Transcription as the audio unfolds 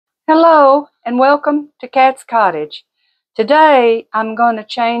Hello and welcome to Cat's Cottage. Today I'm going to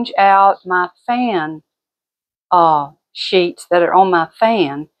change out my fan sheets that are on my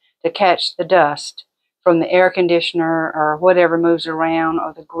fan to catch the dust from the air conditioner or whatever moves around,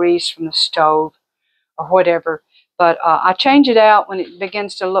 or the grease from the stove or whatever. But I change it out when it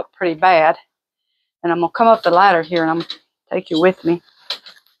begins to look pretty bad. And I'm going to come up the ladder here and I'm going to take you with me.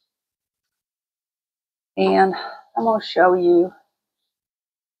 And I'm going to show you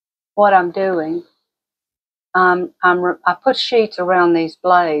what I'm doing. I put sheets around these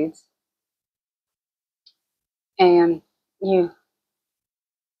blades, and you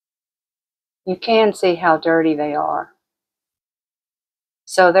can see how dirty they are.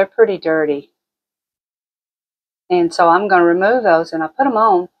 So they're pretty dirty. And so I'm going to remove those, and I put them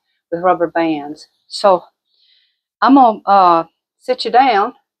on with rubber bands. So I'm going to sit you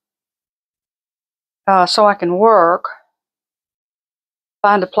down so I can work.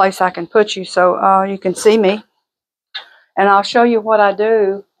 Find a place I can put you so you can see me. And I'll show you what I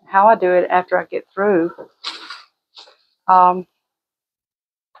do, how I do it after I get through.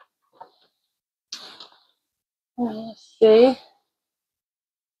 Let's see.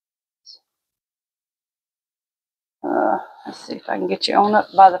 Let's see if I can get you on up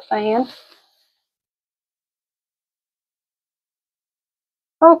by the fan.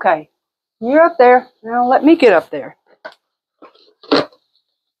 Okay, you're up there. Now let me get up there.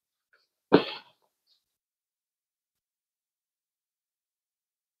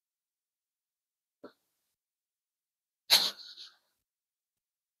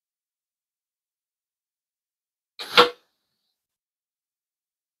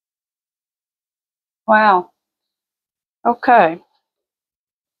 Wow. Okay.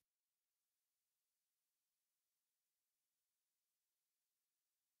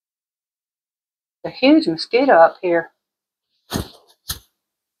 A huge mosquito up here.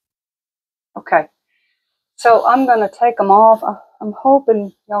 Okay. So I'm going to take them off. I'm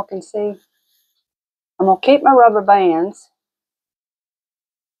hoping y'all can see. I'm going to keep my rubber bands.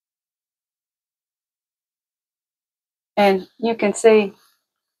 And you can see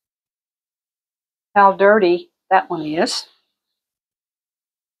how dirty that one is.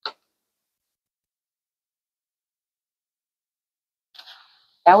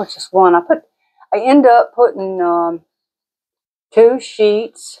 That was just one. I end up putting two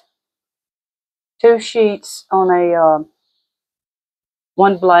sheets on a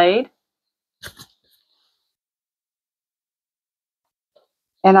one blade.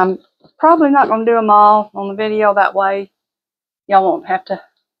 And I'm probably not going to do them all on the video. That way y'all won't have to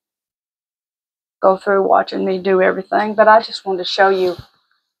go through watching me do everything. But I just wanted to show you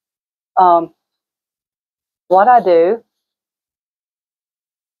what I do.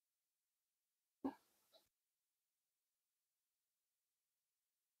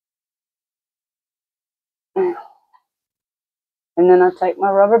 And then I take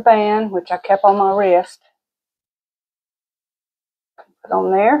my rubber band, which I kept on my wrist, put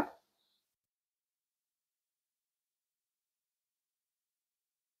on there.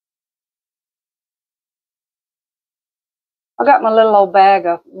 I got my little old bag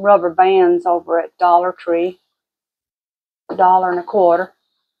of rubber bands over at Dollar Tree, $1.25.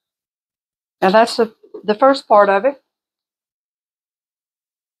 Now that's the first part of it.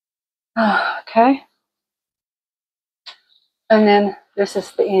 Okay. And then this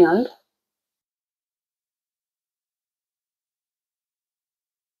is the end.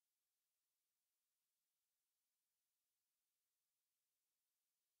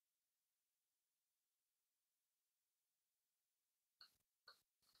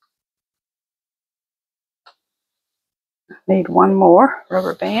 Need one more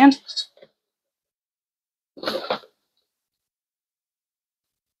rubber band.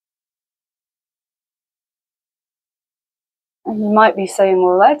 And you might be saying,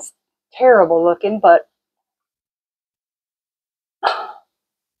 well, that's terrible looking, but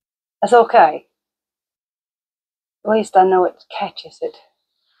that's okay. At least I know it catches it.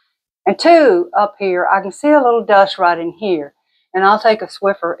 And two, up here, I can see a little dust right in here. And I'll take a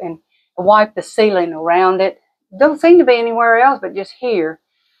Swiffer and wipe the ceiling around it. Don't seem to be anywhere else but just here.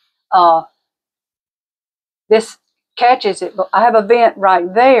 This catches it. But I have a vent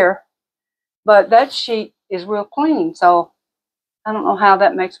right there, but that sheet is real clean. So I don't know how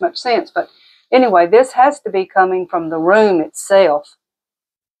that makes much sense. But anyway, this has to be coming from the room itself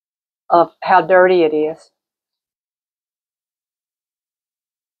of how dirty it is.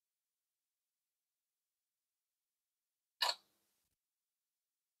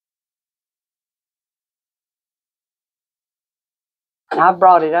 And I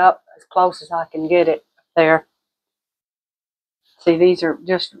brought it up as close as I can get it there. See, these are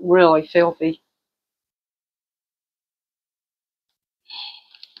just really filthy.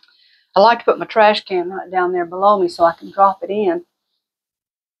 I like to put my trash can right down there below me so I can drop it in.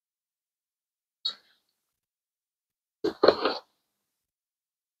 But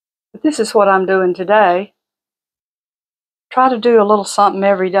this is what I'm doing today. Try to do a little something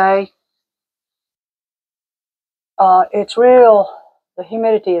every day. It's real, the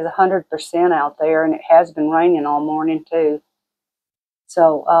humidity is 100% out there, and it has been raining all morning too.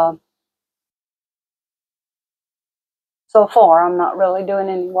 So, so far I'm not really doing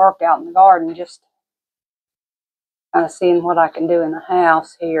any work out in the garden, just kind of seeing what I can do in the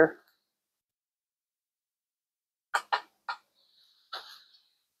house here.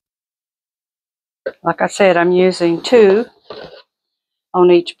 Like I said, I'm using 2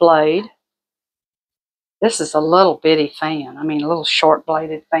 on each blade. This is a little bitty fan. I mean, a little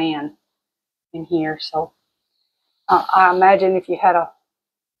short-bladed fan in here. So I imagine if you had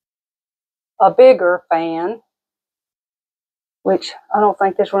a bigger fan, which I don't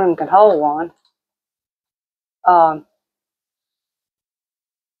think this room can hold one,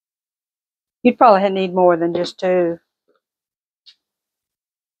 you'd probably need more than just 2.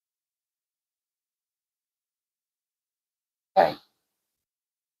 Okay.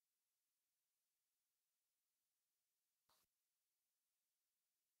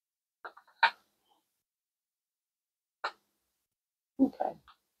 Okay.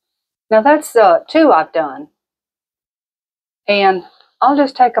 Now that's 2 I've done. And I'll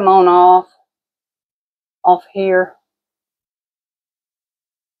just take them on off here.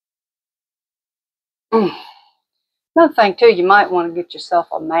 Another thing too, you might want to get yourself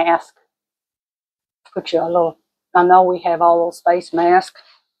a mask. Put you a little, I know we have all those face masks.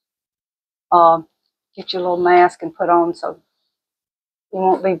 Get you a little mask and put on so you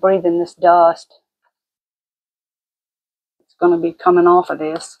won't be breathing this dust. It's going to be coming off of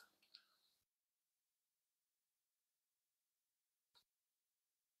this.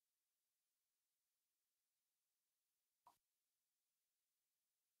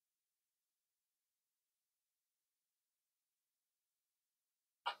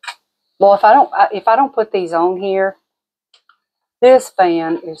 Well, if I don't put these on here, this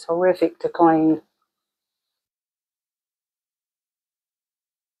fan is horrific to clean.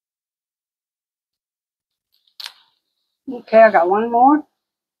 Okay, I got one more.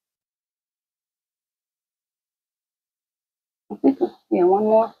 I think, yeah, one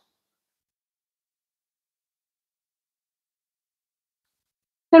more.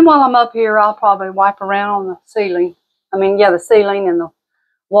 Then while I'm up here, I'll probably wipe around on the ceiling. I mean, yeah, the ceiling and the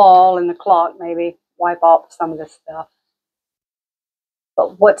wall and the clock, maybe wipe off some of this stuff.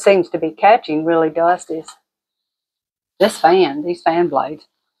 But what seems to be catching really dust is this fan, these fan blades.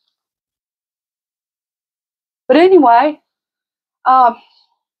 But anyway, I'm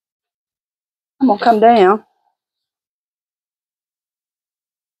going to come down.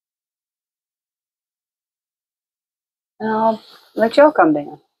 And I'll let y'all come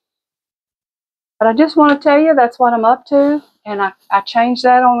down. But I just want to tell you that's what I'm up to. And I change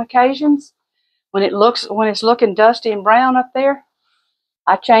that on occasions. When it's looking dusty and brown up there,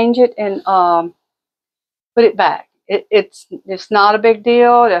 I change it and put it back. It's not a big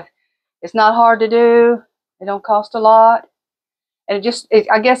deal. It's not hard to do. It don't cost a lot. And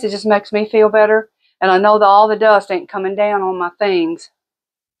I guess it just makes me feel better. And I know that all the dust ain't coming down on my things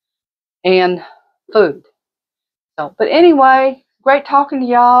and food. So, but anyway, great talking to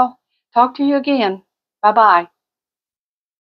y'all. Talk to you again. Bye-bye.